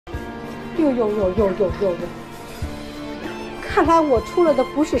哟！看来我出来的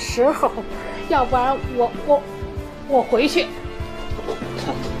不是时候，要不然我回去。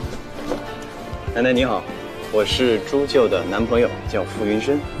奶奶你好，我是朱旧的男朋友，叫傅云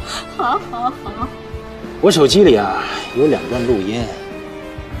深。好。我手机里啊有2段录音，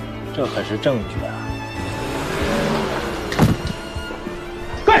这可是证据啊！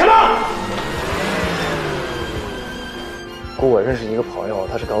干什么？姑，我认识一个朋友，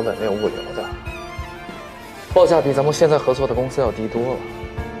他是搞稳定物流的，报价比咱们现在合作的公司要低多了，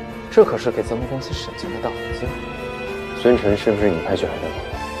这可是给咱们公司省钱的大好机会。孙晨是不是你派去海的朋友？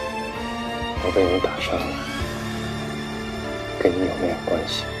我被你打伤了，跟你有没有关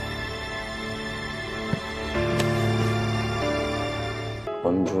系？我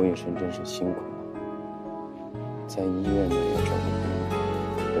们朱医生真是辛苦了，在医院呢要照顾病人，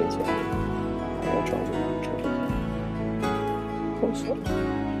回家还要照顾我这个人。不错，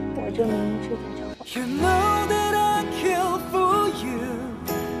我就明明是在照顾。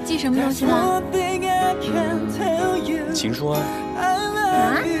寄什么东西呢？情书啊！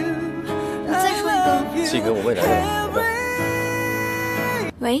啊？你再说一个。寄给我未来的老婆的。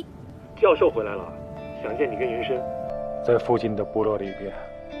喂，教授回来了，想见你跟云深。在附近的部落里边，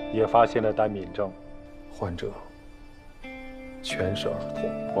也发现了单敏症，患者全是儿童。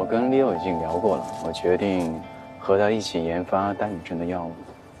我跟 Leo 已经聊过了，我决定和他一起研发单敏症的药物。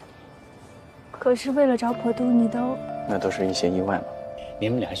可是为了找婆度，你都……那都是一些意外嘛。你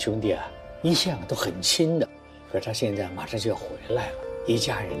们俩兄弟啊，一向都很亲的，可是他现在马上就要回来了，一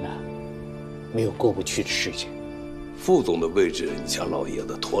家人呢，没有过不去的事情。副总的位置，你家老爷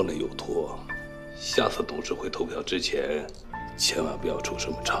子拖了又拖，下次董事会投票之前，千万不要出什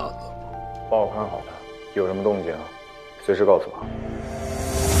么岔子。帮我看好他，有什么动静，随时告诉我。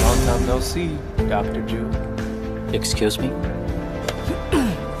Long time no see, Dr. Ju. Excuse me.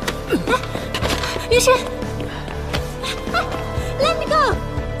 云深 ，Let me go.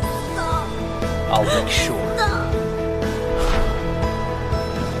 I'll make sure.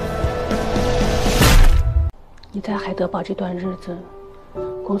 你在海德堡这段日子，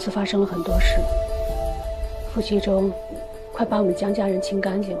公司发生了很多事，傅其中快把我们江家人清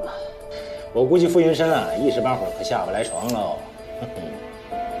干净了。我估计傅云深啊，一时半会儿可下不来床喽。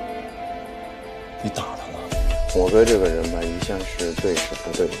你打他了？我哥这个人吧，一向是对事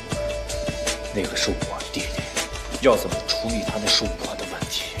不对人。那个是我弟弟，要怎么处理他那是我的问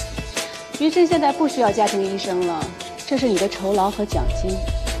题。云深现在不需要家庭医生了，这是你的酬劳和奖金。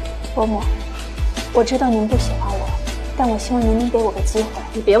伯母，我知道您不喜欢我，但我希望您能给我个机会。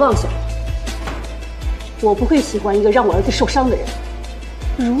你别妄想，我不会喜欢一个让我儿子受伤的人。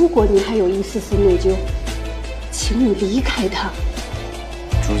如果你还有一丝丝内疚，请你离开他。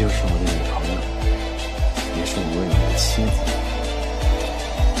朱就是我的女朋友，也是我为你的妻子。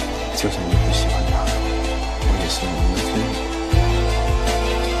就算你不喜欢她，我也希望你能尊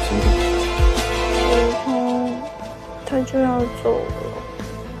重。以后他就要走了。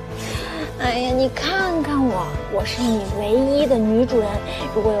哎呀，你看看我是你唯一的女主人。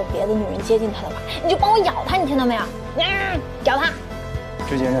如果有别的女人接近他的话，你就帮我咬他，你听到没有？咬他！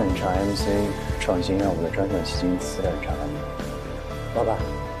之前让你查 MC 创新药物的专项基金资料查了没？老板，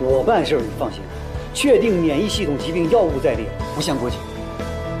我办事你放心，确定免疫系统疾病药物在列，不向国际。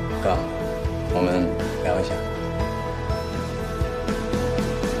哥，我们聊一下。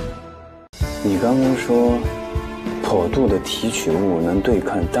你刚刚说，剖肚的提取物能对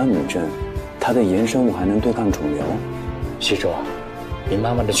抗单敏症，它的衍生物还能对抗肿瘤。西周啊，你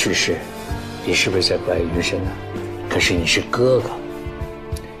妈妈的去世，你是不是在怪云深呢？可是你是哥哥，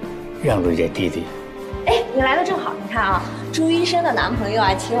让路一点弟弟。哎，你来的正好，你看啊，朱医生的男朋友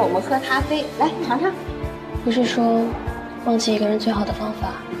啊，请我们喝咖啡，来尝尝。不是说，忘记一个人最好的方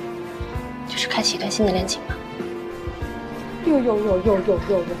法，就是开启一段新的恋情吗？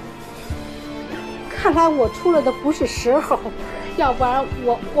哟！看来我出来的不是时候，要不然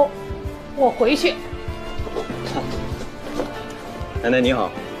我回去。奶奶你好，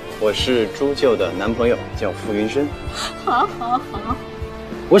我是朱旧的男朋友，叫傅云深。好。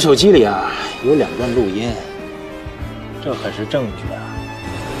我手机里啊有2段录音，这可是证据啊！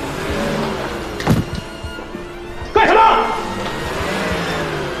干什么？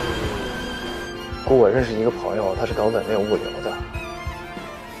姑，我认识一个朋友，他是搞稳定物流的，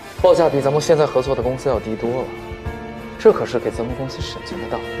报价比咱们现在合作的公司要低多了，这可是给咱们公司省钱的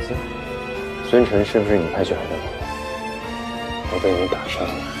大好机会。孙晨是不是你派去海的朋友？我被你打伤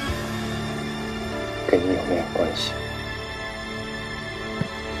了，跟你有没有关系？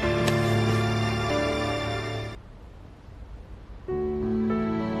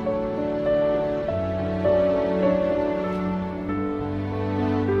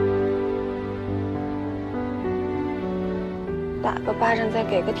打个巴掌再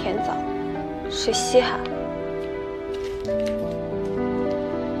给个甜枣，谁稀罕？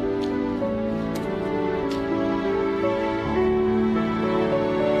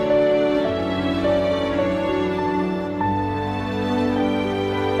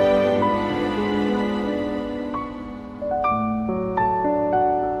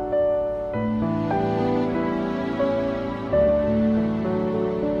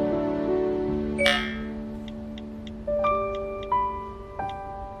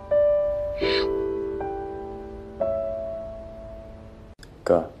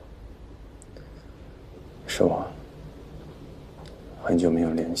哥，是我，很久没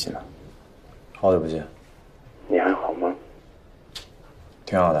有联系了。好久不见，你还好吗？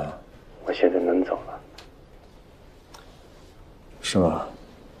挺好的。我现在能走了。是吗？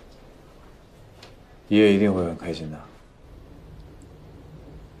爷爷一定会很开心的。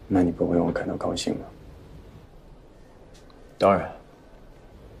那你不为我感到高兴吗？当然。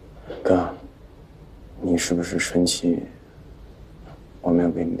哥，你是不是生气我没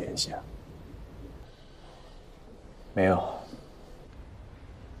有跟你联系啊？没有。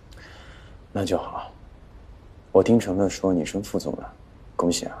那就好。我听程乐说你升副总了，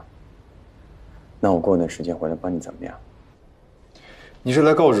恭喜啊！那我过段时间回来帮你怎么样？你是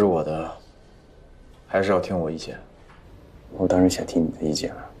来告知我的，还是要听我意见？我当然想听你的意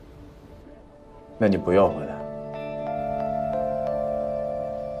见了。那你不要回来。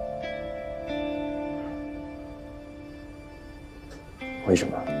为什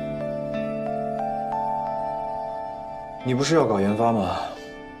么？你不是要搞研发吗？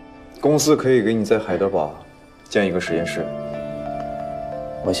公司可以给你在海德堡建一个实验室。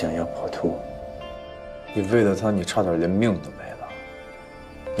我想要跑图。你为了他，你差点连命都没了。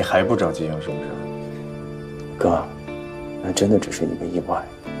你还不长记性是不是？哥，那真的只是一个意外。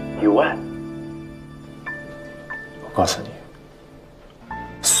意外？我告诉你，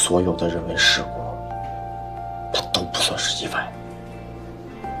所有的人为事故，它都不算是意外。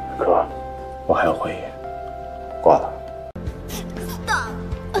哥，我还有会议，挂了。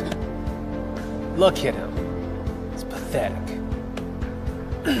Look at him. It's pathetic.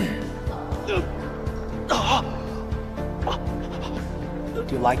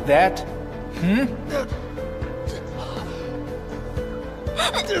 Do you like that? Hmm?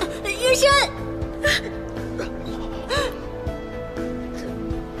 云深。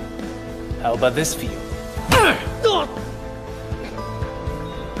How about this view?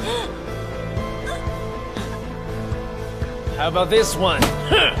 How about this one?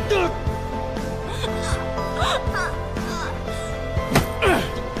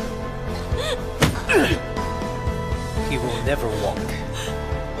 He will never walk.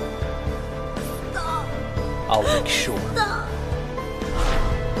 I'll make sure.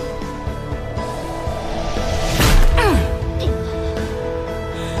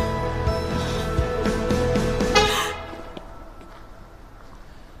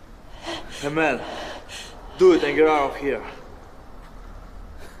 Hey man, do it and get out of here.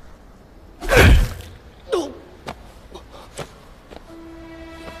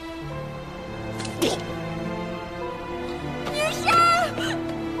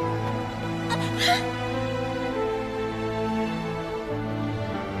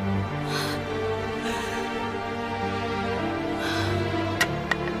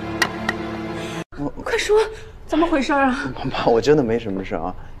快说，怎么回事啊？妈，我真的没什么事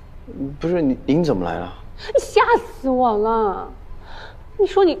啊。不是您怎么来了？你吓死我了！你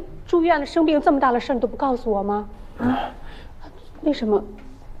说你住院了，生病这么大的事，你都不告诉我吗？啊？为什么？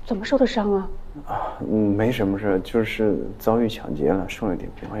怎么受的伤啊？没什么事，就是遭遇抢劫了，受了点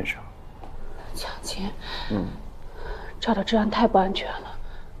皮外伤。抢劫？赵的治安太不安全了，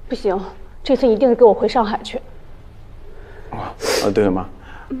不行，这次一定得给我回上海去。对了妈，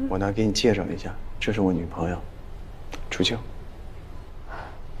我呢给你介绍一下，这是我女朋友，朱旧。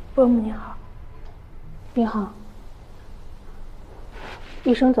伯母你好。你好。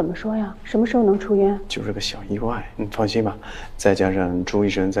医生怎么说呀？什么时候能出院？就是个小意外，你放心吧。再加上朱医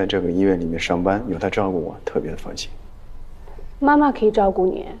生在这个医院里面上班，有他照顾我，特别的放心。妈妈可以照顾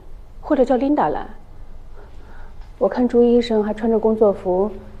你，或者叫琳达来。我看朱医生还穿着工作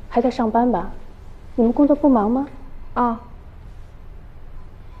服，还在上班吧？你们工作不忙吗？哦，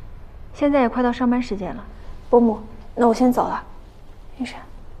现在也快到上班时间了。伯母，那我先走了。云深。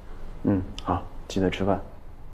好，记得吃饭。